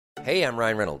Hey, I'm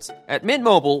Ryan Reynolds. At Mint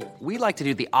Mobile, we like to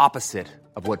do the opposite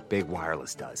of what Big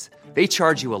Wireless does. They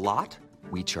charge you a lot,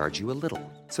 we charge you a little.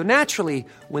 So naturally,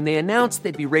 when they announced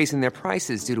they'd be raising their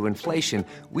prices due to inflation,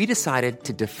 we decided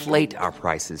to deflate our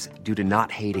prices due to not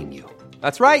hating you.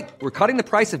 That's right. We're cutting the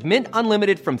price of Mint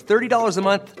Unlimited from $30 a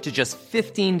month to just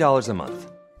 $15 a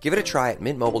month. Give it a try at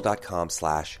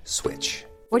mintmobile.com/switch.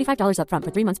 $45 up front for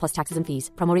 3 months plus taxes and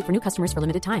fees. Promo rate for new customers for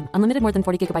limited time. Unlimited more than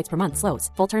 40 gigabytes per month. Slows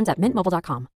full terms at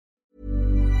mintmobile.com.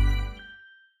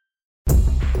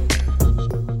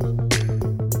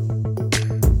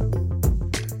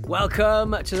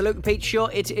 Welcome to the Luke and Pete Show.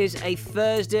 It is a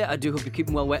Thursday. I do hope you're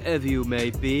keeping well wherever you may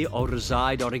be or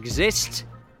reside or exist.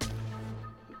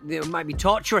 It might be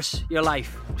torturous, your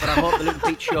life, but I hope the Luke and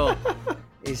Pete Show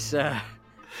is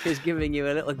giving you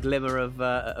a little glimmer of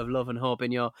love and hope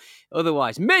in your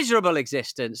otherwise miserable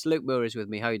existence. Luke Moore is with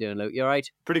me. How are you doing, Luke? You all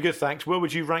right? Pretty good, thanks. Where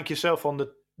would you rank yourself on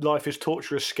the life is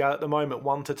torturous scale at the moment,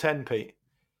 1 to 10, Pete?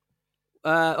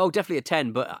 Definitely a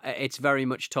 10, but it's very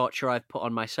much torture I've put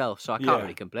on myself, so I can't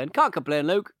really complain. Can't complain,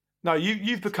 Luke. No,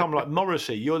 you've become like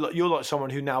Morrissey. You're like someone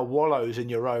who now wallows in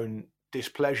your own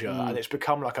displeasure, and it's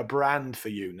become like a brand for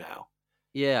you now.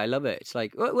 Yeah, I love it. It's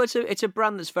like it's a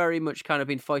brand that's very much kind of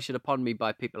been foisted upon me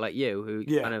by people like you, who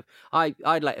kind of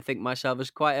I'd like to think myself as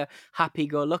quite a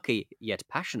happy-go-lucky yet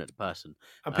passionate person.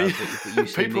 And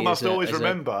people must always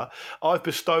remember I've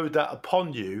bestowed that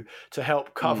upon you to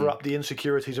help cover up the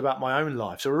insecurities about my own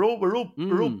life. So we're all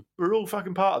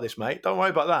fucking part of this, mate. Don't worry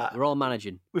about that. We're all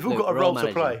managing. We've all got a role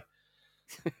to play.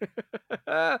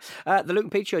 The Luke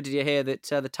and Pete Show. Did you hear that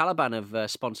the Taliban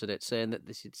have sponsored it, saying that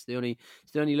it's the only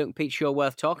Luke and Pete Show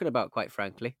worth talking about? Quite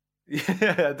frankly.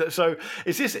 Yeah. So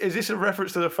is this a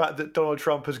reference to the fact that Donald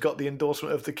Trump has got the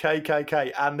endorsement of the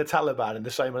KKK and the Taliban in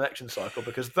the same election cycle?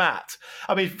 Because that,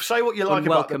 I mean, say what you like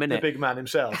about the big man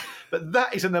himself, but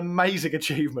that is an amazing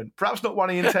achievement. Perhaps not one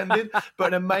he intended,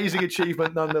 but an amazing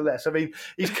achievement nonetheless. I mean,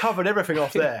 he's covered everything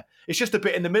off there. It's just a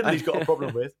bit in the middle he's got a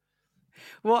problem with.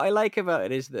 What I like about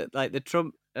it is that, like, the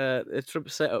Trump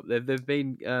setup, they've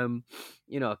been, I'm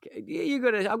going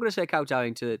to say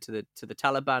kowtowing to the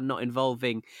Taliban, not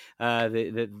involving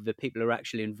the people who are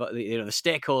actually involved, the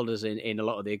stakeholders in a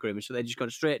lot of the agreements. So they're just gone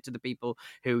straight to the people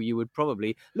who you would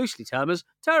probably loosely term as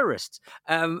terrorists.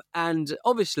 And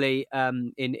obviously,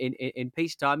 in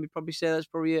peacetime, you'd probably say that's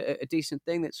probably a decent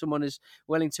thing that someone is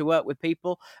willing to work with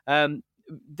people.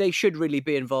 They should really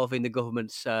be involving the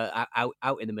governments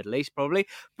out in the Middle East, probably.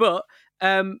 But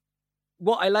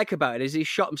what I like about it is he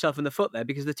shot himself in the foot there,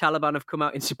 because the Taliban have come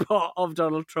out in support of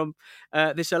Donald Trump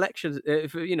this election,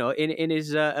 in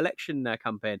his election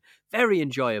campaign. Very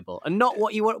enjoyable, and not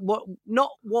what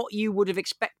you would have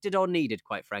expected or needed,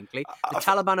 quite frankly. The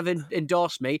Taliban have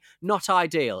endorsed me. Not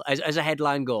ideal as a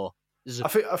headline goal. I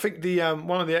think the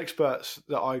one of the experts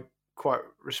that I quite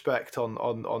respect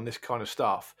on this kind of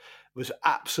stuff was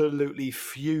absolutely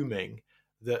fuming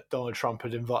that Donald Trump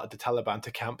had invited the Taliban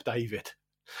to Camp David.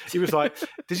 He was like,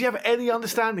 does he have any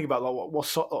understanding about what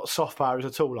soft power is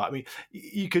at all? Like, I mean,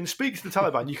 you can speak to the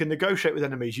Taliban, you can negotiate with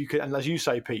enemies, and as you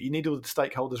say, Pete, you need all the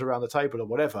stakeholders around the table or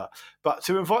whatever. But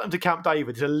to invite them to Camp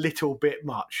David is a little bit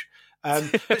much.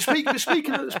 But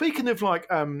speaking of like,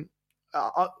 how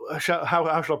shall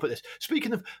I put this?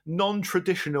 Speaking of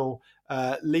non-traditional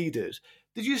leaders,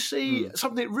 did you see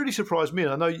something that really surprised me?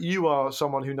 And I know you are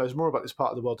someone who knows more about this part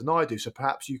of the world than I do, so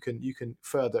perhaps you can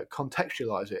further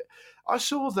contextualize it. I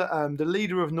saw that the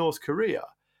leader of North Korea,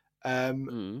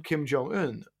 Kim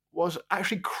Jong-un, was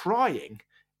actually crying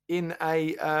in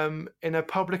a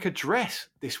public address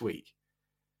this week.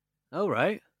 Oh,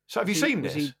 right. So have you seen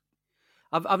this?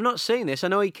 I've not seen this. I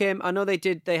know he came. I know they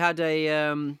did. They had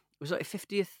a. Was it a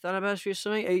 50th anniversary or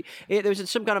something? There was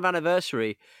some kind of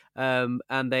anniversary,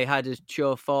 and they had a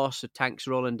show of force of tanks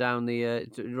rolling down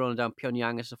Pyongyang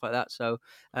and stuff like that. So,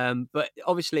 but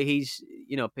obviously he's,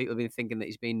 people have been thinking that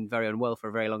he's been very unwell for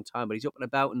a very long time, but he's up and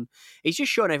about, and he's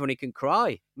just showing everyone he can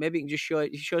cry. Maybe he can just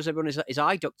he shows everyone his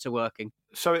eye ducts are working.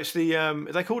 So it's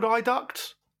are they called eye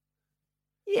ducts?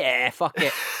 Yeah, fuck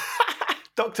it.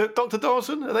 Dr.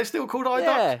 Dawson? Are they still called eye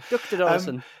ducts? Yeah, Dr.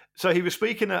 Dawson. So he was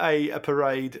speaking at a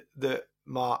parade that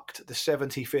marked the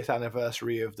 75th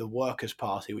anniversary of the Workers'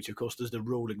 Party, which of course is the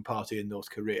ruling party in North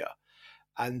Korea.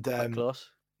 And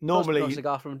close. Normally, close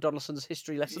cigar from Donaldson's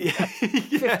history lesson.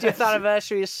 50th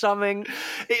anniversary is something.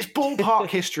 It's ballpark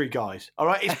history, guys. All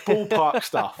right, it's ballpark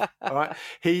stuff. All right.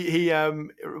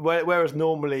 Whereas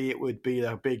normally it would be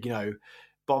a big,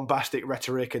 bombastic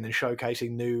rhetoric and then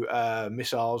showcasing new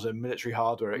missiles and military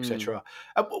hardware, etc.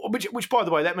 Which, by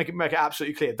the way, let make it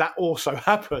absolutely clear that also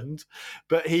happened.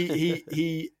 But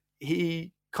he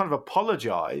kind of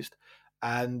apologised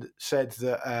and said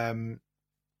that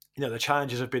the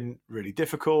challenges have been really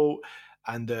difficult,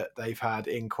 and that they've had,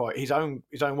 in quite his own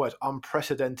words,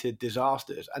 unprecedented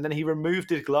disasters. And then he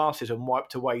removed his glasses and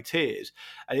wiped away tears,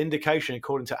 an indication,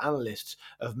 according to analysts,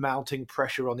 of mounting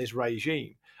pressure on his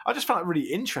regime. I just found it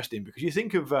really interesting, because you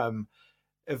think of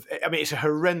it's a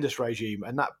horrendous regime,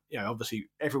 and that, obviously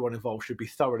everyone involved should be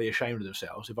thoroughly ashamed of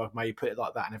themselves, if I may put it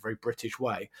like that in a very British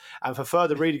way. And for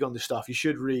further reading on this stuff, you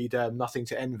should read Nothing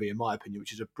to Envy, in my opinion,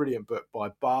 which is a brilliant book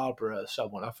by Barbara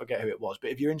someone, I forget who it was.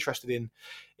 But if you're interested in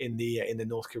the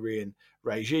North Korean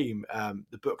regime,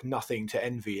 the book Nothing to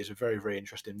Envy is a very, very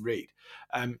interesting read.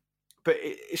 But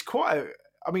it's quite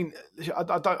I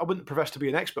wouldn't profess to be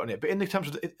an expert on it, but in the terms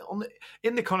of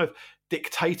in the kind of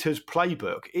dictator's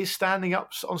playbook, is standing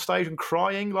up on stage and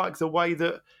crying like the way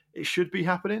that it should be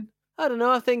happening? I don't know.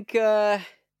 I think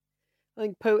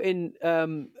Putin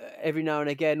every now and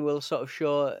again will sort of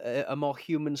show a more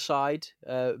human side,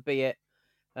 be it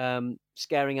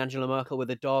scaring Angela Merkel with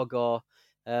a dog, or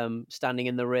standing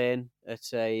in the rain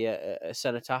at a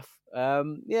cenotaph. I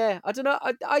don't know.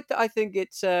 I think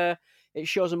it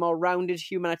shows a more rounded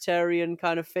humanitarian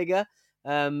kind of figure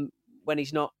when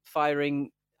he's not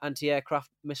firing anti-aircraft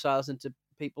missiles into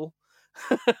people.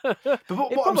 But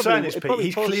what I'm saying is, Pete,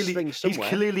 he's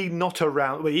clearly not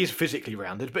around. Well, he is physically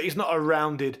rounded, but he's not a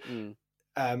rounded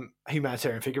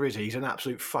humanitarian figure, is he? He's an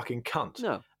absolute fucking cunt.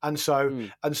 No, and so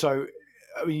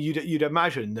I mean, you'd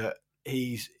imagine that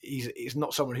he's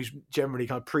not someone who's generally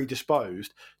kind of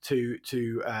predisposed to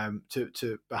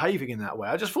behaving in that way.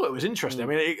 I just thought it was interesting. I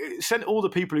mean, it sent all the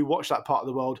people who watch that part of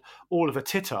the world all of a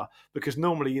titter, because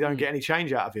normally you don't get any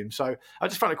change out of him. So I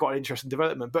just found it quite an interesting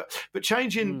development. But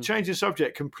changing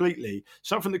subject completely,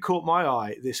 something that caught my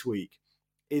eye this week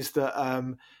is that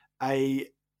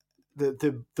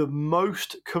the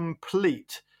most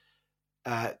complete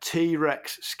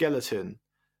T-Rex skeleton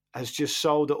has just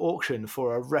sold at auction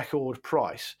for a record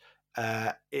price.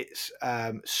 It's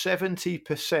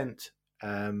 70%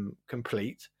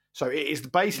 complete. So it is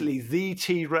basically the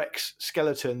T-Rex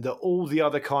skeleton that all the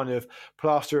other kind of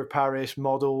plaster of Paris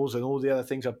models and all the other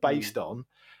things are based on.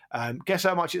 Guess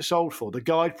how much it sold for? The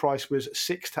guide price was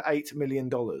 $6 to $8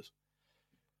 million.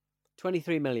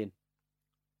 23 million.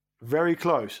 Very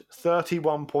close.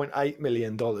 $31.8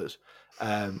 million.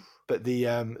 But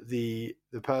the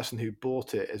person who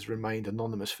bought it has remained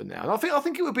anonymous for now. And I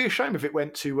think it would be a shame if it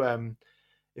went to kind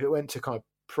of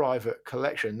private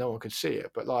collection, no one could see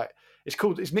it. But like,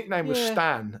 its nickname was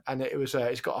Stan, and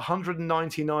it's got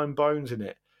 199 bones in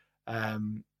it.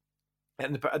 And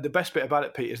the best bit about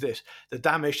it, Pete, is this: the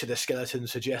damage to the skeleton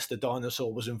suggests the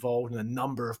dinosaur was involved in a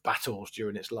number of battles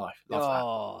during its life.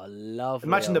 Lovely.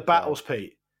 Imagine the battles,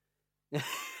 Pete.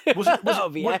 That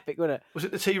would be epic, wouldn't it? Was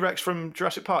it the T-Rex from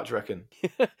Jurassic Park, do you reckon?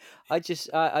 I've got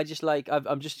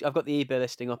the eBay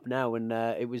listing up now, and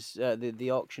it was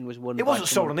the auction was won. It wasn't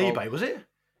sold on eBay, was it?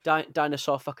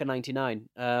 Dinosaur fucker 99.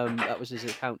 That was his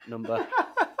account number.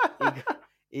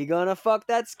 You gonna fuck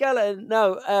that skeleton?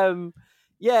 No.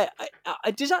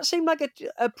 Does that seem like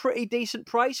a pretty decent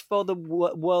price for the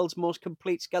world's most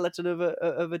complete skeleton of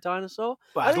a dinosaur?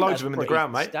 Well, there's loads of them in the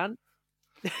ground, mate.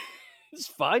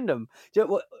 Just find them.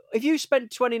 If you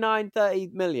spent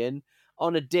 29-30 million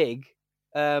on a dig,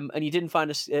 and you didn't find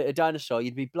a dinosaur,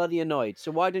 you'd be bloody annoyed. So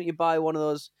why don't you buy one of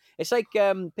those? It's like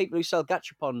people who sell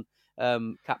gachapon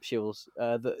capsules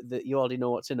that you already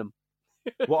know what's in them.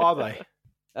 What are they?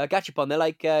 Gachapon, they're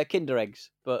like Kinder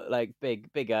eggs, but like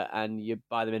bigger, and you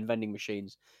buy them in vending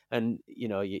machines, and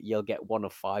you'll get one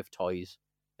of 5 toys,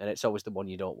 and it's always the one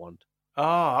you don't want.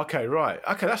 Ah, okay, right.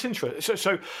 Okay, that's interesting.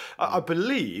 So I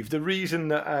believe the reason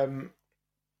that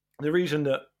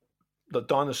the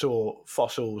dinosaur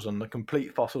fossils and the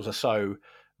complete fossils are so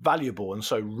valuable and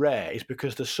so rare is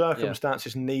because the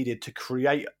circumstances needed to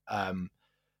create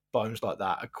bones like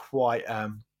that are quite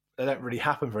they don't really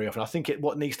happen very often. I think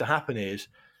what needs to happen is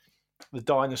the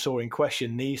dinosaur in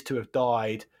question needs to have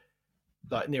died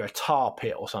like near a tar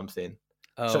pit or something.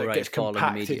 Oh, so it gets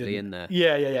compacted immediately in there.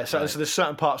 Yeah. So there's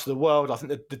certain parts of the world. I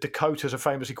think the Dakotas are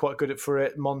famously quite good for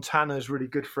it. Montana's really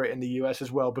good for it in the US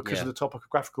as well because of the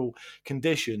topographical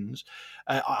conditions.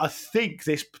 I think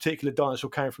this particular dinosaur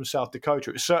came from South Dakota.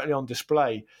 It was certainly on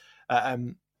display at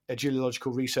a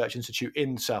geological research institute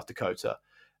in South Dakota.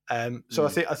 So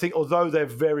I think although they're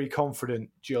very confident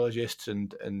geologists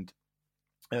and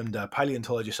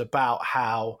paleontologists about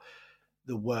how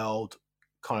the world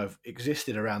kind of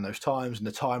existed around those times and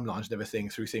the timelines and everything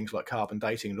through things like carbon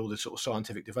dating and all this sort of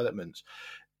scientific developments,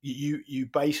 you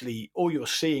basically all you're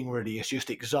seeing really is just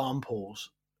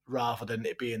examples rather than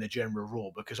it being a general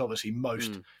rule, because obviously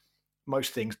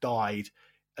most things died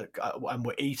and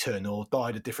were eaten or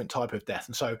died a different type of death.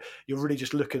 And so you're really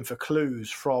just looking for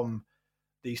clues from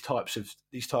these types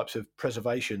of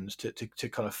preservations to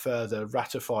kind of further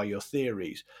ratify your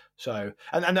theories. So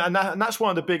and that's one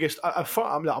of the biggest.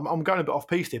 I'm going a bit off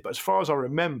piece here, but as far as I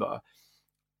remember,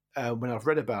 when I've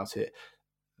read about it,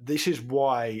 this is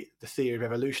why the theory of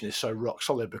evolution is so rock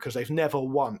solid, because they've never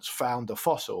once found a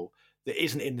fossil that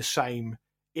isn't in the same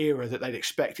era that they'd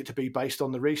expect it to be based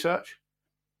on the research.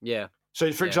 Yeah.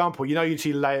 So, for example, you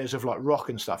see layers of like rock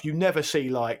and stuff. You never see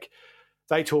like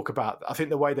they talk about. I think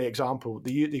the way the example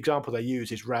they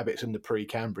use is rabbits and the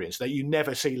Precambrians. So you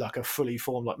never see like a fully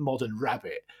formed like modern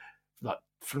rabbit like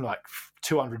from like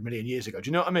 200 million years ago. Do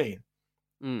you know what I mean?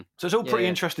 Mm. So it's all pretty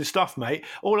interesting stuff, mate.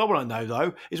 All I want to know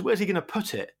though is where's he going to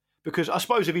put it? Because I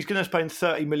suppose if he's going to spend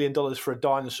 $30 million for a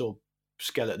dinosaur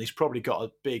skeleton, he's probably got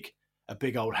a big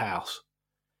old house.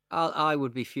 I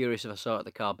would be furious if I saw it at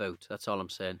the car boot. That's all I'm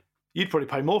saying. You'd probably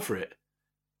pay more for it.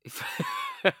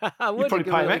 I would. You'd probably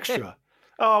pay him extra.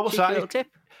 Oh, what's that? Tip.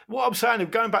 What I'm saying,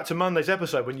 going back to Monday's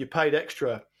episode, when you paid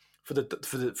extra for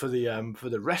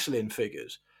the wrestling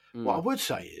figures, what I would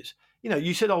say is,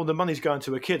 you said, "Oh, the money's going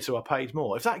to a kid, so I paid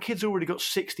more." If that kid's already got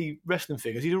 60 wrestling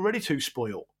figures, he's already too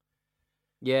spoiled.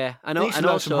 Yeah, I know. He needs to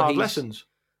learn some hard lessons.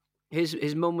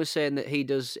 His mum was saying that he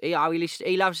loves the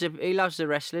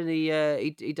wrestling.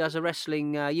 He does a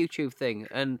wrestling YouTube thing,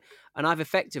 and I've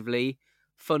effectively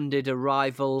funded a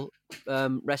rival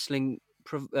wrestling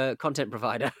content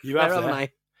provider. You have, haven't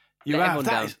I? You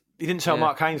have. You didn't tell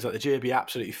Mark Haynes that. The G would be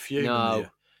absolutely fuming.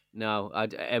 No.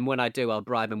 And when I do, I'll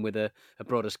bribe him with a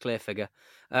Brodus Clay figure.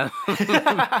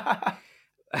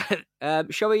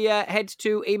 Shall we head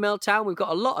to email town? We've got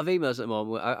a lot of emails at the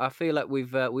moment. I feel like we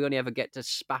only ever get to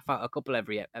spaff out a couple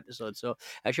every episode. So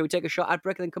shall we take a short ad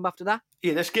break and then come after that?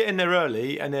 Yeah, let's get in there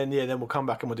early, and then we'll come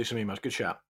back and we'll do some emails. Good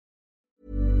shout.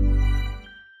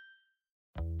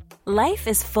 Life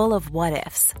is full of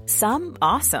what-ifs. Some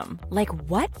awesome, like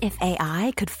what if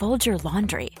AI could fold your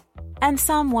laundry? And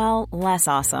some, well, less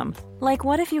awesome, like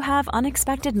what if you have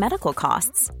unexpected medical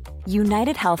costs?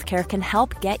 United Healthcare can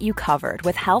help get you covered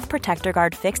with Health Protector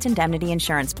Guard fixed indemnity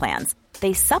insurance plans.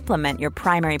 They supplement your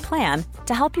primary plan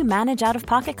to help you manage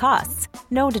out-of-pocket costs.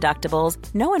 No deductibles,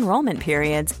 no enrollment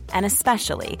periods, and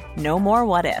especially no more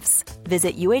what-ifs.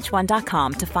 Visit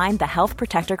uh1.com to find the Health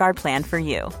Protector Guard plan for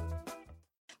you.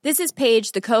 This is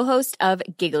Paige, the co-host of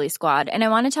Giggly Squad, and I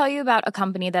want to tell you about a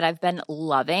company that I've been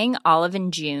loving, Olive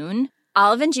 & June.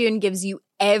 Olive & June gives you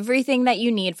everything that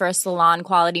you need for a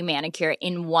salon-quality manicure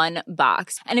in one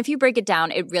box. And if you break it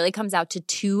down, it really comes out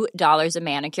to $2 a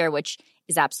manicure, which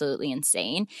is absolutely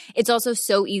insane. It's also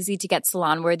so easy to get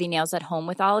salon-worthy nails at home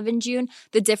with Olive & June.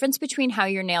 The difference between how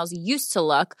your nails used to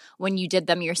look when you did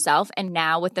them yourself and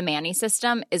now with the Mani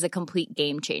system is a complete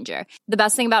game changer. The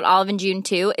best thing about Olive & June,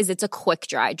 too, is it's a quick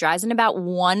dry. Dries in about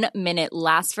 1 minute,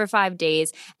 lasts for 5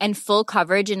 days, and full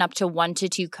coverage in up to 1 to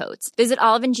 2 coats. Visit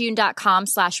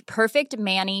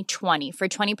oliveandjune.com/perfectmani20 for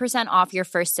 20% off your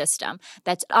first system.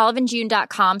 That's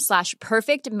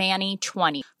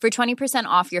oliveandjune.com/perfectmani20 for 20%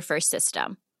 off your first system.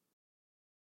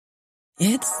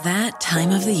 It's that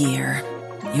time of the year.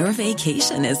 Your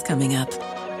vacation is coming up.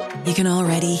 You can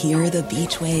already hear the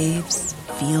beach waves,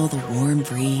 feel the warm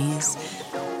breeze,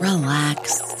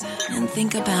 relax, and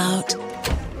think about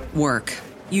work.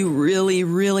 You really,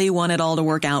 really want it all to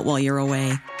work out while you're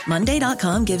away.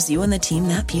 Monday.com gives you and the team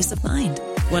that peace of mind.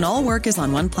 When all work is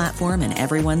on one platform and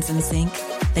everyone's in sync,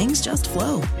 things just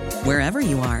flow. Wherever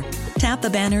you are, tap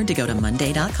the banner to go to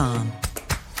Monday.com.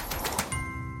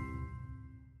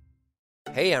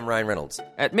 Hey, I'm Ryan Reynolds.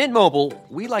 At Mint Mobile,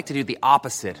 we like to do the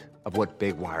opposite of what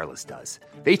Big Wireless does.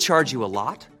 They charge you a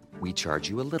lot, we charge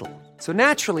you a little. So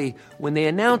naturally, when they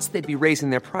announced they'd be raising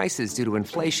their prices due to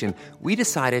inflation, we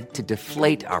decided to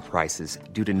deflate our prices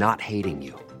due to not hating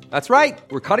you. That's right.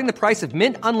 We're cutting the price of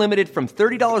Mint Unlimited from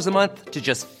 $30 a month to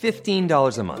just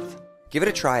 $15 a month. Give it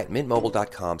a try at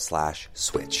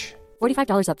mintmobile.com/switch.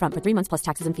 $45 up front for 3 months plus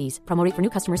taxes and fees. Promo rate for new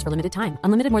customers for limited time.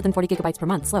 Unlimited more than 40 gigabytes per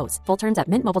month. Slows full terms at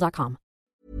mintmobile.com.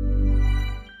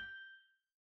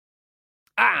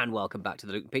 And welcome back to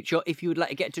the Luke and Pete Show. If you would like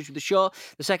to get in touch with the show,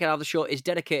 the second half of the show is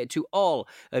dedicated to all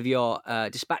of your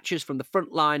dispatches from the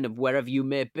front line of wherever you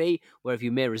may be, wherever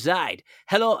you may reside.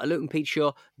 Hello at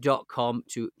lukeandpeteshow.com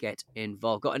to get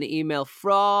involved. Got an email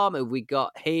from, who we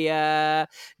got here?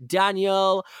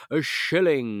 Daniel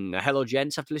Schilling. Hello,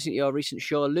 gents. After listening to your recent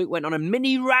show, Luke went on a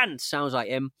mini rant, sounds like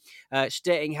him,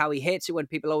 stating how he hates it when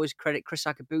people always credit Chris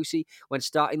Akabusi when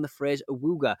starting the phrase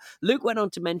awooga. Luke went on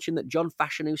to mention that John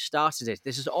Fashanu started it.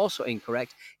 this is also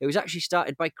incorrect. It was actually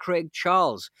started by Craig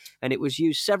Charles, and it was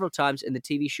used several times in the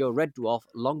TV show Red Dwarf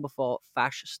long before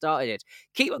Fash started it.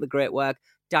 Keep up the great work,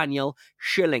 Daniel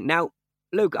Schilling. Now,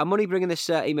 Luke, I'm only bringing this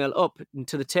email up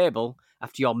to the table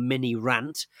after your mini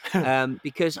rant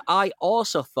because I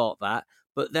also thought that,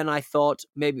 but then I thought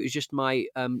maybe it was just my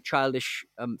childish,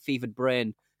 fevered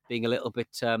brain being a little bit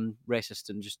racist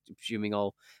and just assuming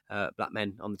all black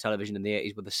men on the television in the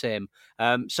 80s were the same.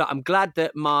 So I'm glad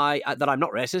that that I'm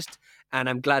not racist, and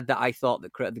I'm glad that I thought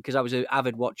that, because I was an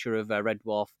avid watcher of Red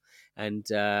Dwarf, and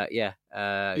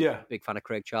big fan of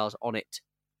Craig Charles on it.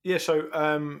 Yeah, so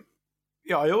I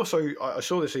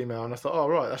saw this email and I thought, oh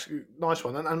right, that's a nice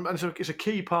one, and so it's a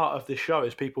key part of this show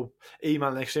is people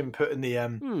emailing us in, putting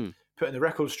the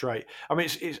record straight. I mean,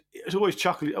 it's always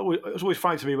it's always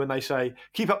funny to me when they say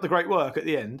keep up the great work at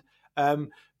the end.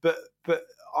 But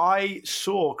I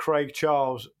saw Craig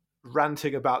Charles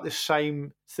ranting about this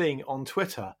same thing on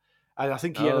Twitter, and I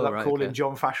think he ended up calling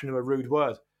John Fashanu a rude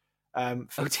word.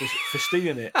 For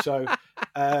stealing it. So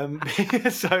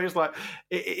so it's like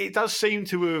it does seem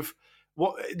to have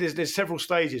there's several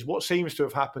stages. What seems to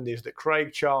have happened is that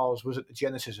Craig Charles was at the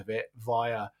genesis of it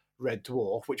via Red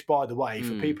Dwarf, which, by the way,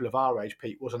 for people of our age,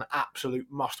 Pete, was an absolute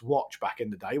must-watch back in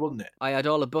the day, wasn't it? I had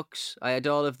all the books. I had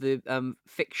all of the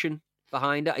fiction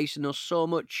behind it. I used to know so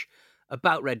much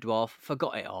about Red Dwarf.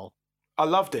 Forgot it all. I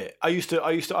loved it. I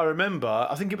remember,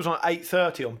 I think it was on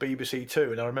 8:30 on BBC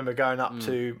Two, and I remember going up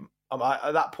to.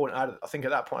 At that point, I had a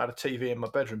TV in my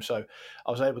bedroom, so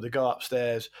I was able to go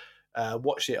upstairs,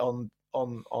 watch it on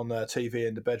TV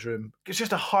in the bedroom. It's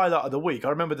just a highlight of the week. I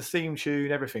remember the theme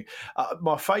tune, everything.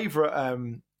 My favourite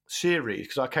series,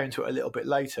 because I came to it a little bit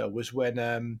later, was when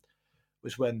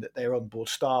they were on board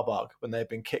Starbug, when they'd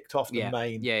been kicked off the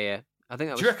main. Yeah. I think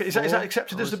that was. Do you reckon is that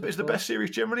accepted as the best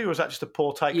series generally, or is that just a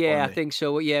poor take? Yeah, I think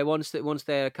so. Yeah, once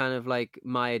they're kind of like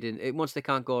mired in, once they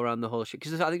can't go around the whole ship,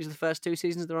 because I think it's the first 2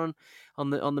 seasons they're on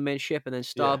the main ship, and then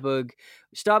Starbug. Yeah.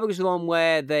 Starbug was the one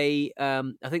where they,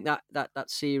 I think that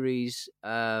series,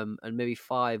 and maybe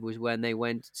 5 was when they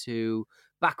went to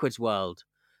Backwards World,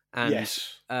 and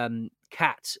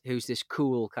Kat, who's this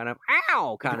cool kind of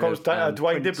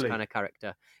Dwayne Dibley kind of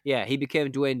character. Yeah, he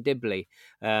became Dwayne Dibley.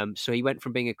 So he went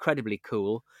from being incredibly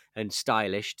cool and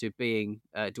stylish to being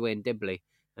Dwayne Dibley,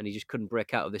 and he just couldn't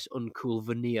break out of this uncool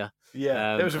veneer.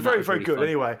 Yeah, it was very, very good. Fun.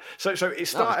 Anyway, so it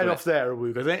started off there,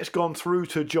 Awuga. Then it's gone through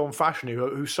to John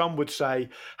Fashanu, who some would say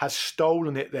has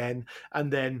stolen it then,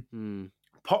 and then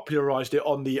popularised it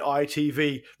on the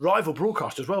ITV rival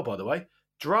broadcast as well, by the way.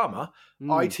 Drama,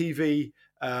 ITV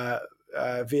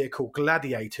vehicle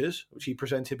Gladiators, which he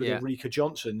presented with Eureka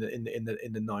Johnson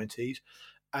in the 90s,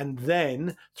 and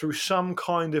then through some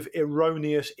kind of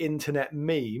erroneous internet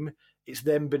meme, it's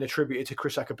then been attributed to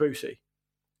Chris Akabusi.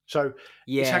 So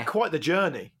it's had quite the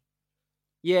journey.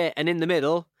 Yeah, and in the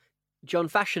middle, John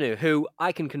Fashanu, who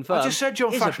I can confirm. I just said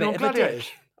John Fashanu on Gladiators.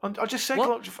 I just said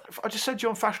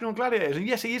John Fashanu on Gladiators, and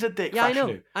yes, he is a dick. Yeah, Fashanu. I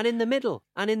know. And in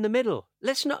the middle,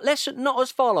 let's not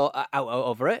us fall out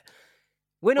over it.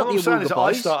 We're not the Awuga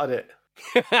boys. I started it.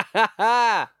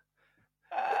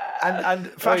 and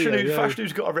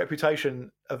Fashanu's got a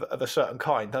reputation of a certain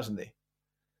kind, hasn't he?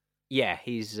 Yeah,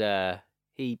 he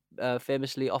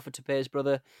famously offered to pay his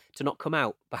brother to not come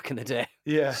out back in the day.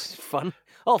 Yeah, it's fun.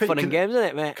 All Pete, fun and games, isn't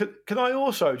it, mate? Can I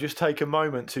also just take a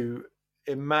moment to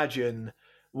imagine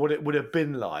what it would have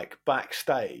been like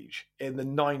backstage in the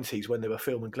 90s when they were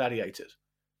filming Gladiators?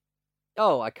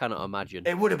 Oh, I cannot imagine.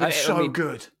 It would have been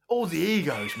good. All the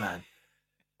egos, man.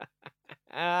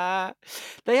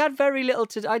 They had very little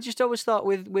to. I just always thought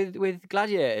with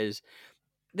Gladiators,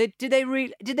 did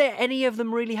any of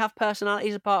them really have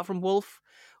personalities apart from Wolf?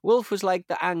 Wolf was like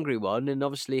the angry one, and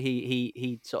obviously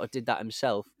he sort of did that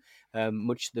himself,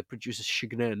 much to the producer's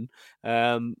chagrin.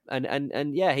 And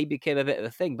yeah, he became a bit of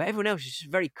a thing. But everyone else was just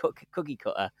very cookie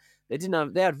cutter.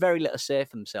 They had very little say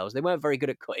for themselves. They weren't very good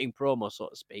at cutting promo, so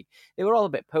to speak. They were all a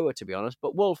bit poor, to be honest.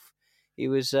 But Wolf, he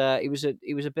was a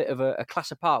bit of a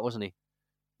class apart, wasn't he?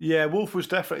 Yeah, Wolf was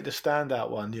definitely the standout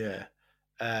one. Yeah,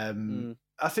 I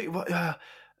think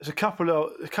there's a couple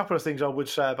of things I would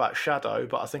say about Shadow,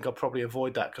 but I think I'll probably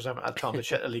avoid that because I haven't had time to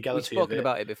check the legality We've of it. spoken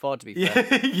about it before, to be fair.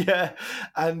 Yeah,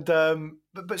 and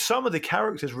but some of the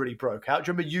characters really broke out.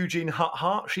 Do you remember Eugene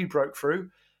Hart? She broke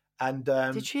through. And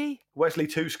did she? Wesley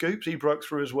Two Scoops, he broke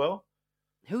through as well.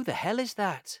 Who the hell is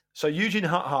that? So Eugene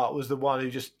Hart was the one who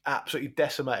just absolutely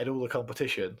decimated all the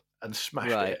competition and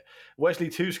smashed it. Wesley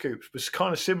Two Scoops was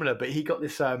kind of similar, but he got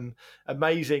this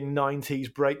amazing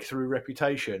 90s breakthrough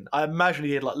reputation. I imagine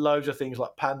he had like loads of things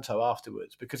like Panto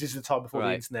afterwards, because this is the time before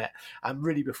the internet and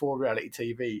really before reality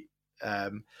TV. I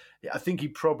think he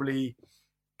probably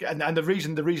And the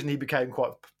reason he became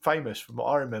quite famous, from what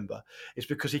I remember, is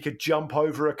because he could jump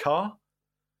over a car.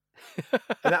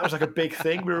 And that was like a big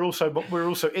thing. We were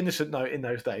also innocent in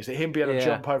those days that him being able to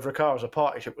jump over a car as a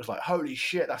party trick was like, holy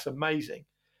shit, that's amazing.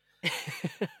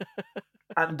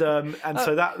 and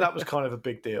so that was kind of a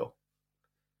big deal.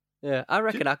 Yeah, I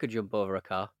reckon I could jump over a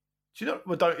car. Do you know?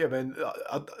 Well, don't you? I mean,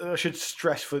 I should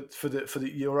stress for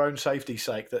your own safety's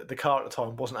sake that the car at the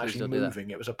time wasn't actually moving;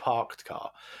 it was a parked car.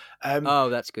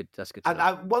 That's good. That's good.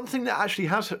 And one thing that actually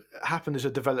has happened as a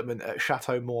development at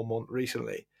Chateau Marmont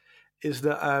recently is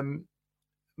that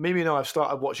Mimi and I have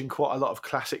started watching quite a lot of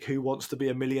classic Who Wants to Be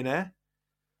a Millionaire.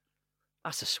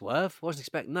 That's a swerve. Wasn't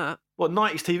expecting that. Well,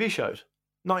 90s TV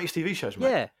shows,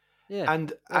 mate. Yeah.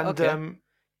 And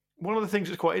one of the things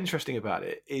that's quite interesting about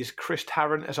it is Chris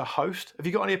Tarrant as a host. Have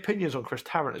you got any opinions on Chris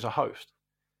Tarrant as a host?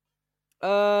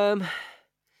 I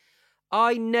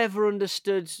never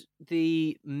understood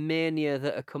the mania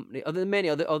that accompanied, or the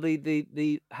mania, or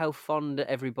the how fond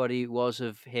everybody was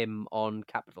of him on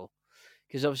Capital,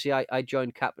 because obviously I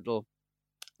joined Capital,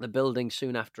 the building,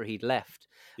 soon after he'd left.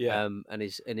 Yeah. And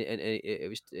his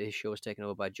show was taken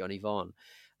over by Johnny Vaughan.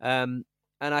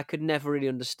 And I could never really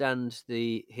understand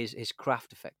his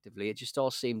craft effectively. It just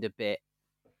all seemed a bit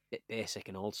basic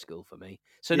and old school for me.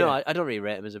 So no, I don't really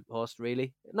rate him as a host.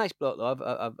 Really, nice bloke though.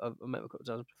 I've met him a couple of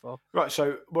times before. Right.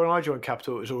 So when I joined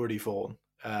Capital, it was already Vaughan,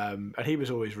 and he was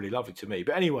always really lovely to me.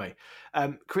 But anyway,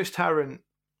 Chris Tarrant.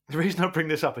 The reason I bring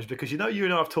this up is because you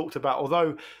and I have talked about,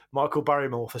 although Michael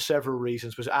Barrymore for several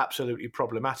reasons was absolutely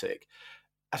problematic,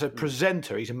 as a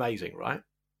presenter he's amazing, right?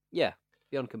 Yeah,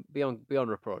 beyond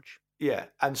reproach. Yeah,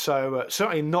 and so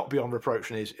certainly not beyond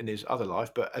reproach in his other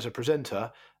life, but as a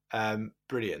presenter,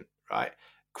 brilliant, right?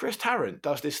 Chris Tarrant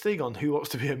does this thing on Who Wants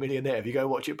to Be a Millionaire. If you go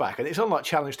watch it back, and it's on like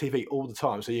Challenge TV all the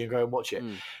time, so you can go and watch it.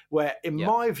 Where, in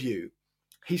my view,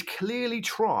 he's clearly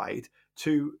tried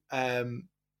to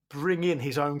bring in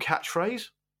his own catchphrase,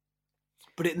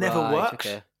 but it never works,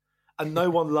 and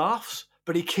no one laughs.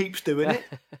 But he keeps doing it,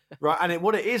 right? And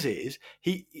what it is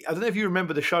I don't know if you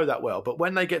remember the show that well, but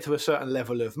when they get to a certain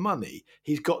level of money,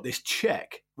 he's got this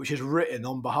check which is written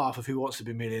on behalf of Who Wants to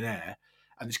Be a Millionaire,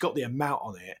 and it's got the amount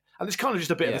on it. And it's kind of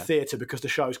just a bit of a theatre because the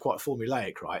show is quite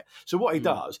formulaic, right? So what he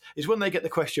does is when they get the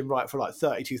question right for like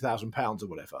 £32,000 or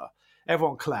whatever,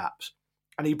 everyone claps,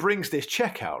 and he brings this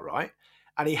check out, right?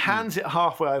 And he hands it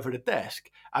halfway over the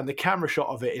desk, and the camera shot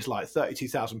of it is like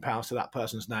 £32,000 to that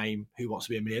person's name who wants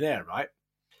to be a millionaire, right?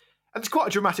 And it's quite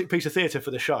a dramatic piece of theatre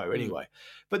for the show anyway.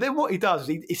 But then what he does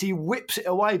is he whips it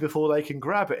away before they can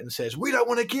grab it and says, "We don't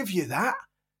want to give you that,"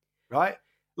 right?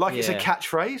 Like it's a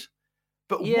catchphrase.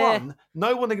 But one,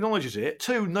 no one acknowledges it.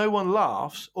 Two, no one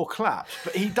laughs or claps.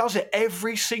 But he does it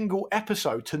every single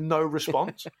episode to no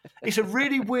response. It's a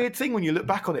really weird thing when you look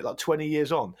back on it like 20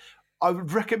 years on. I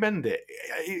would recommend it.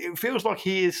 It feels like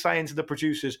he is saying to the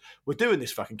producers, we're doing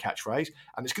this fucking catchphrase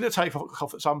and it's going to take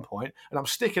off at some point, and I'm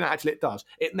sticking at it till it does.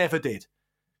 It never did.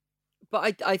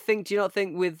 But I think, do you not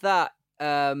think with that,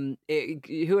 Who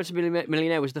Wants to Be a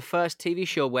Millionaire was the first TV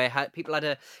show where people had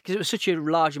because it was such a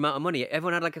large amount of money,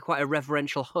 everyone had like quite a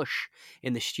reverential hush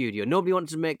in the studio. Nobody wanted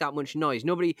to make that much noise.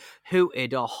 Nobody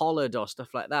hooted or hollered or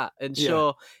stuff like that. And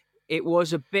so it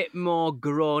was a bit more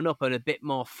grown up and a bit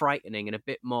more frightening and a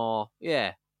bit more,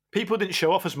 People didn't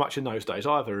show off as much in those days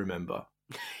either, remember?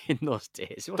 In those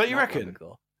days. Don't you reckon?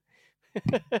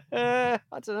 I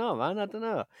don't know, man. I don't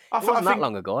know. It wasn't that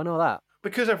long ago, I know that.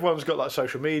 Because everyone's got like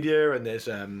social media and there's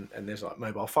like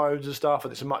mobile phones and stuff,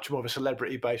 and it's a much more of a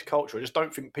celebrity-based culture. I just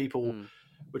don't think people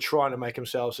were trying to make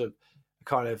themselves a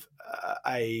kind of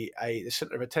the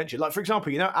centre of attention. Like, for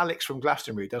example, Alex from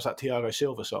Glastonbury does that Thiago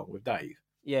Silva song with Dave.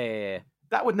 Yeah.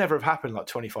 That would never have happened like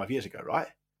 25 years ago, right?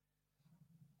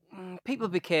 People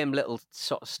became little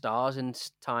sort of stars in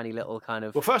tiny little kind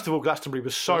of... Well, first of all, Glastonbury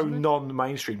was so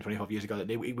non-mainstream 25 years ago that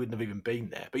he wouldn't have even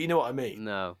been there. But you know what I mean?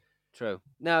 No, true.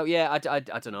 No, I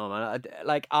don't know, man.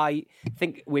 I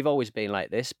think we've always been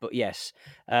like this, but yes,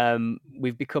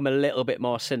 we've become a little bit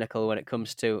more cynical when it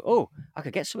comes to, I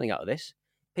could get something out of this.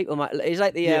 People might... It's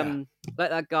like the like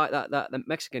that guy, that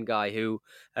Mexican guy who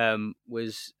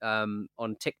was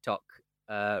on TikTok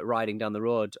riding down the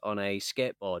road on a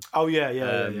skateboard. Oh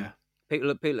yeah.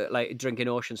 People like drinking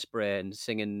ocean spray and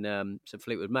singing some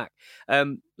Fleetwood Mac. A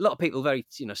lot of people very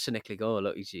cynically go,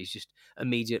 look, he's just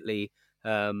immediately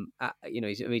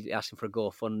he's immediately asking for a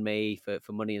GoFundMe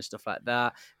for money and stuff like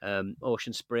that.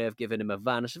 Ocean Spray have given him a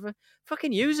van. I said,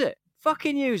 fucking use it.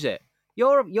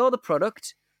 You're the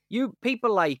product. You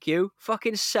people like you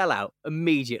fucking sell out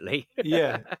immediately.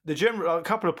 Yeah, a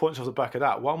couple of points off the back of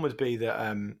that. One would be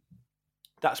that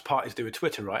that's partly to do with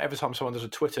Twitter, right? Every time someone does a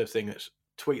Twitter thing that's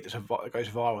tweet that goes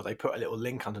viral, they put a little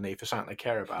link underneath for something they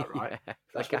care about, right? Yeah,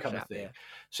 That's like become a Cash App, thing. yeah.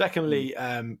 Secondly,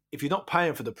 if you're not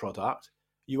paying for the product,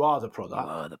 you are the product. You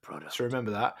are the product. So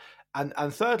remember that.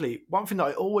 And thirdly, one thing that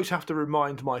I always have to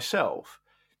remind myself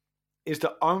is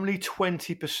that only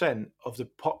 20% of the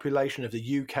population of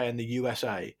the UK and the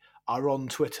USA are on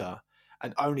Twitter,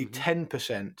 and only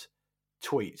 10%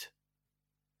 tweet.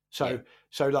 So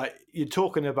like you're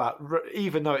talking about,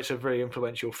 even though it's a very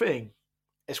influential thing,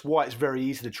 it's why it's very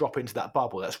easy to drop into that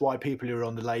bubble. That's why people who were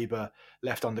on the Labour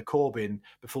left under Corbyn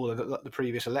before the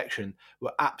previous election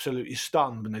were absolutely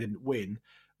stunned when they didn't win,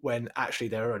 when actually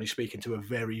they were only speaking to a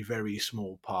very, very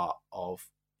small part of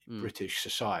British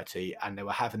society, and they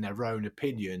were having their own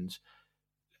opinions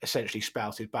essentially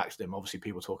spouted back to them. Obviously,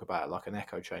 people talk about it like an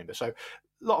echo chamber. So a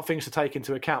lot of things to take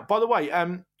into account. By the way,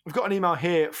 we've got an email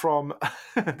here from,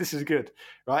 this is good,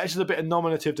 right? This is a bit of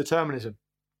nominative determinism.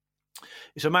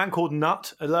 It's a man called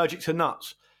Nut, allergic to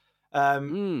nuts.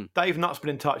 Dave Nutt's been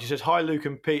in touch. He says, "Hi, Luke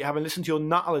and Pete. Having listened to your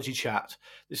nut allergy chat,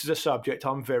 this is a subject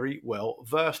I'm very well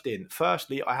versed in.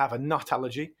 Firstly, I have a nut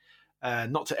allergy.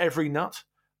 Not to every nut,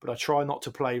 but I try not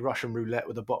to play Russian roulette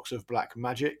with a box of black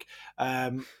magic.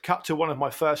 Cut to one of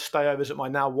my first stayovers at my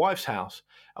now wife's house,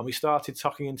 and we started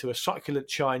tucking into a succulent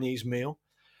Chinese meal.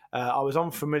 I was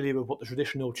unfamiliar with what the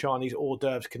traditional Chinese hors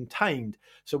d'oeuvres contained,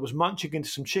 so was munching into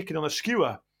some chicken on a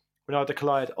skewer when I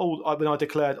declared,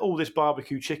 "Oh, this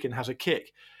barbecue chicken has a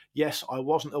kick." Yes, I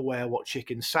wasn't aware what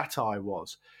chicken satire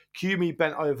was. Cue me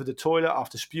bent over the toilet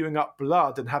after spewing up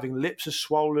blood and having lips as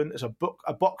swollen as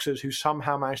a boxer's who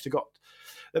somehow managed to got.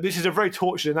 This is a very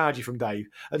tortured analogy from Dave.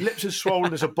 And lips as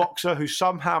swollen as a boxer who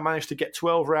somehow managed to get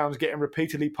 12 rounds getting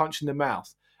repeatedly punched in the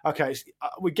mouth. Okay,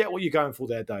 we get what you're going for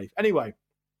there, Dave. Anyway,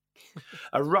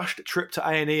 a rushed trip to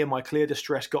A&E and my clear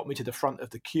distress got me to the front of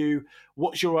the queue.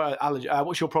 What's your allergy?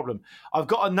 What's your problem? I've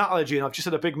got a nut allergy and I've just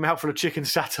had a big mouthful of chicken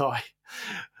satire.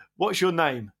 What's your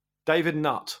name? David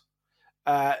Nutt.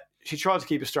 She tried to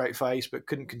keep a straight face but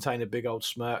couldn't contain a big old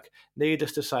smirk.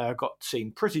 Needless to say, I got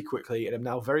seen pretty quickly and am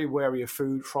now very wary of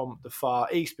food from the Far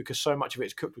East because so much of it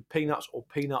is cooked with peanuts or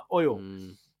peanut oil.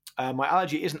 My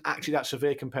allergy isn't actually that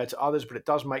severe compared to others, but it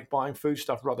does make buying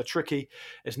foodstuff rather tricky,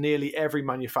 as nearly every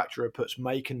manufacturer puts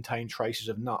may contain traces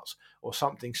of nuts or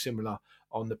something similar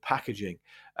on the packaging.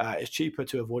 It's cheaper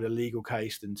to avoid a legal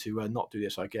case than to not do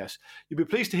this, I guess. You'll be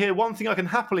pleased to hear one thing I can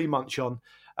happily munch on,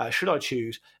 should I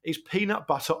choose, is peanut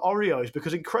butter Oreos,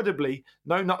 because incredibly,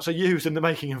 no nuts are used in the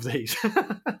making of these.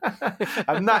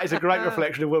 And that is a great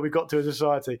reflection of where we got to as a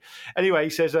society. Anyway, he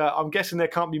says, I'm guessing there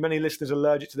can't be many listeners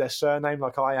allergic to their surname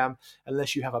like I am,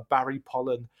 unless you have a Barry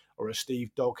Pollen or a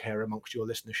Steve Doghair amongst your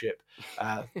listenership.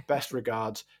 Best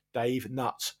regards, Dave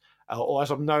Nuts. Or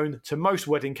as I'm known to most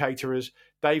wedding caterers,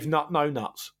 Dave Nut No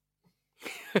Nuts.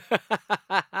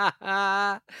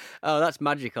 Oh, that's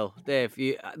magical, Dave.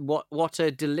 What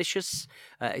a delicious,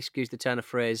 excuse the turn of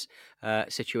phrase,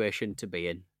 situation to be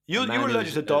in. You're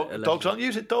allergic to dogs, aren't you?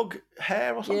 Is it dog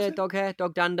hair or something? Yeah, dog hair,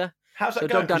 dog dander. How's that so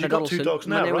going? Because you've got two dogs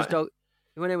now, right?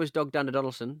 My name was Dog Dander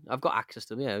Donaldson. I've got access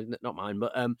to them, yeah, not mine,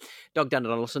 but Dog Dander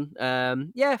Donaldson.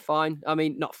 Yeah, fine. I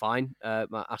mean, not fine.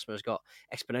 My asthma has got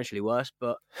exponentially worse,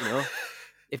 but, you know,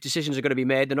 if decisions are going to be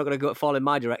made, they're not going to fall in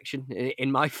my direction,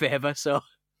 in my favour, so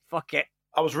fuck it.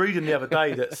 I was reading the other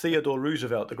day that Theodore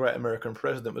Roosevelt, the great American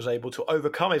president, was able to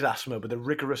overcome his asthma with a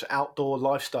rigorous outdoor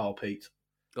lifestyle, Pete.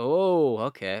 Oh,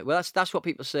 okay. Well, that's what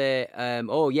people say.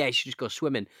 Oh, yeah, you should just go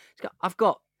swimming. I've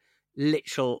got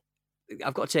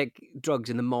to take drugs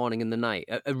in the morning and the night.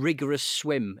 A rigorous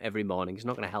swim every morning is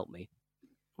not going to help me.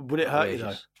 Would it hurt you,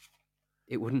 though?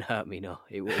 It wouldn't hurt me, no.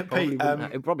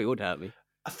 It probably would hurt me.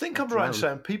 I think I'm right in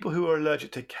saying people who are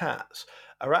allergic to cats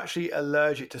are actually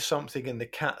allergic to something in the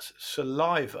cat's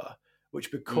saliva,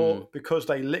 which because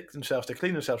they lick themselves, they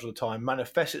clean themselves all the time,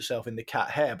 manifests itself in the cat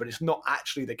hair, but it's not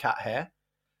actually the cat hair.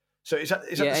 So is that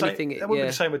the same? That wouldn't be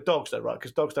the same with dogs, though, right?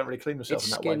 Because dogs don't really clean themselves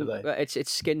in that way, do they?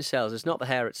 It's skin cells. It's not the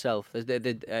hair itself.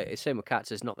 It's same with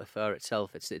cats. It's not the fur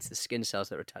itself. It's the skin cells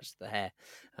that are attached to the hair.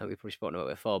 We've probably spoken about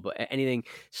it before. But anything,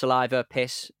 saliva,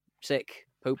 piss, sick,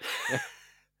 poop.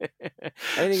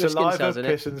 Anything with skin cells in it.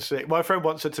 Piss and sick. My friend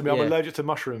once said to me, I'm allergic to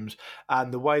mushrooms,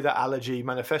 and the way that allergy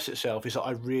manifests itself is that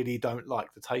I really don't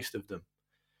like the taste of them.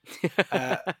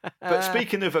 But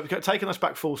speaking of taking us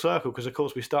back full circle, because of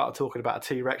course we started talking about a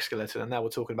T-Rex skeleton and now we're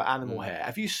talking about animal hair.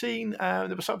 Have you seen there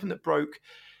was something that broke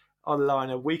online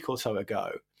a week or so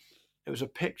ago? It was a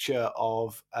picture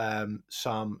of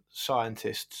some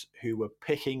scientists who were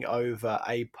picking over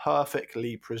a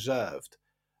perfectly preserved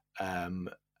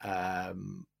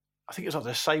I think it was either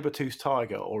a saber-toothed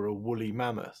tiger or a woolly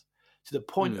mammoth, to the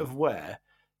point of where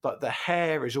like the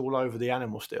hair is all over the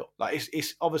animal still. Like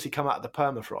it's obviously come out of the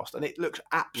permafrost, and it looks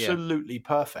absolutely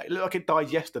perfect. It looked like it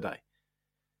died yesterday.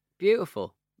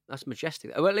 Beautiful. That's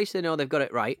majestic. Well, at least they know they've got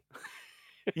it right.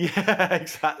 Yeah,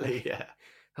 exactly. Yeah.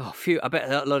 Oh, phew! I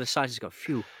bet a lot of scientists got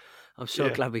phew. I'm so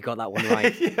glad we got that one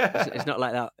right. It's not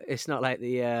like that. It's not like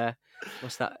the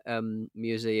what's that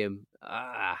museum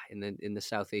in the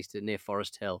southeast near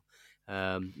Forest Hill,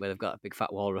 where they've got a big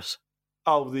fat walrus.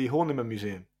 Oh, the Horniman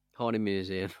Museum. Horniman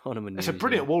Museum. It's a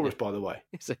brilliant walrus, by the way.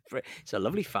 It's a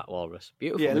lovely fat walrus.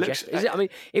 Beautiful. Yeah, majestic. I mean,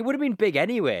 it would have been big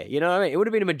anyway. You know what I mean? It would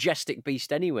have been a majestic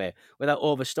beast anyway, without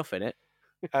overstuffing it.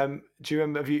 Do you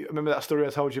remember that story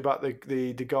I told you about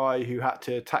the guy who had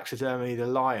to taxidermy the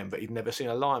lion, but he'd never seen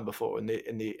a lion before in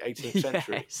the 18th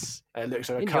century? Yes. It looks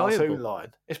like a Enjoyable. cartoon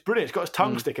lion. It's brilliant. It's got its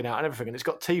tongue sticking out and everything, and it's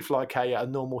got teeth like a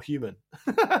normal human.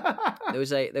 There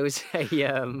was a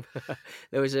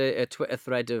Twitter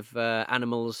thread of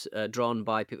animals drawn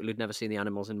by people who'd never seen the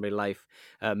animals in real life,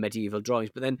 medieval drawings.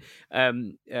 But then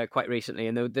quite recently,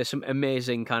 and there's some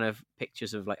amazing kind of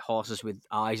pictures of like horses with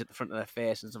eyes at the front of their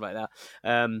face and stuff like that.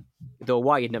 Though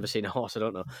why you'd never seen a horse, I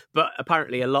don't know. But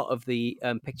apparently, a lot of the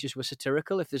pictures were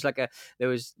satirical. If there's there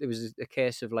was a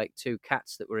case of like two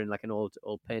cats that were in like an old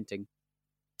painting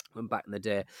from back in the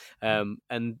day,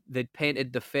 and they'd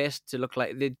painted the face to look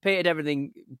like they'd painted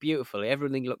everything beautifully.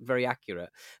 Everything looked very accurate.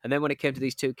 And then when it came to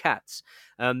these two cats,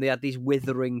 they had these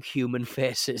withering human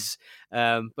faces.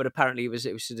 But apparently, it was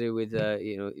to do with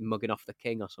mugging off the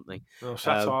king or something. Well,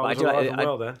 satire was alive and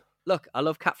well then. Look, I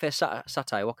love cat face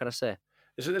satire. What can I say?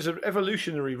 There's an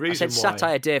evolutionary reason. I said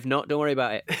satire, Dave. Not. Don't worry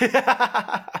about it.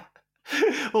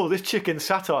 Oh, this chicken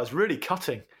satire is really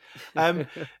cutting.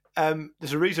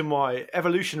 There's a reason why,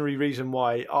 evolutionary reason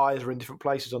why eyes are in different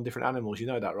places on different animals. You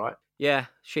know that, right? Yeah,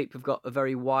 sheep have got a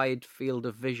very wide field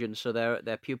of vision, so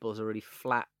their pupils are really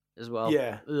flat as well.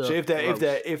 Yeah. Ugh, So if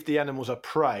the animals are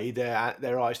prey,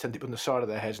 their eyes tend to be on the side of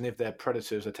their heads, and if they're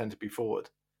predators, they tend to be forward.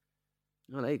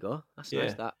 Oh, there you go. That's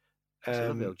nice. That's a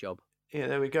lovely old job. Yeah,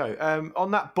 there we go.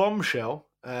 On that bombshell,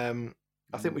 I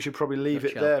think we should probably leave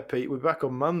it there, Pete. We're back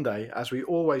on Monday, as we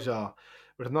always are,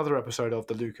 with another episode of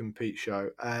the Luke and Pete Show.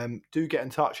 Do get in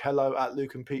touch,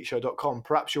 hello@lukeandpeteshow.com.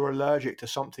 Perhaps you're allergic to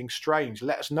something strange.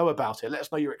 Let us know about it. Let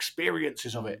us know your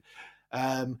experiences of it.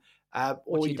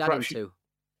 What's your dad into?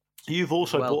 You've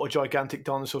also bought a gigantic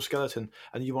dinosaur skeleton,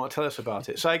 and you want to tell us about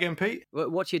it. Say again, Pete?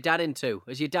 What's your dad into?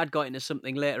 Has your dad got into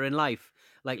something later in life?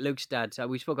 Like Luke's dad,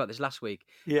 we spoke about this last week.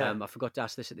 Yeah. I forgot to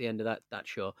ask this at the end of that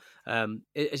show.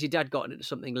 Has your dad gotten into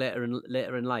something later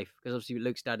in life? Because obviously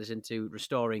Luke's dad is into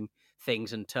restoring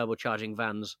things and turbocharging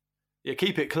vans. Yeah,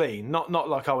 keep it clean. Not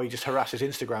like he just harasses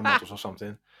Instagram models or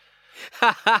something. You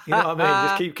know what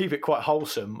I mean? Just keep it quite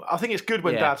wholesome. I think it's good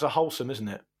when dads are wholesome, isn't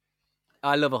it?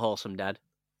 I love a wholesome dad.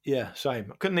 Yeah,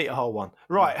 same. Couldn't eat a whole one.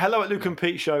 Right,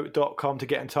 hello@lukeandpeteshow.com to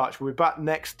get in touch. We'll be back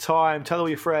next time. Tell all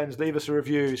your friends, leave us a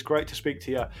review. It's great to speak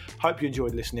to you. Hope you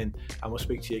enjoyed listening, and we'll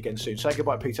speak to you again soon. Say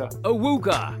goodbye, Peter.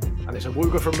 Awooga! And it's a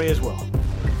wooga from me as well.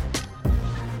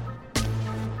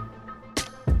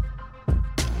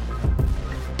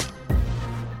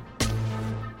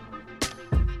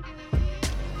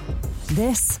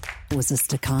 This was a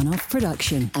Stakhanov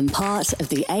production and part of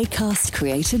the Acast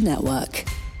Creative Network.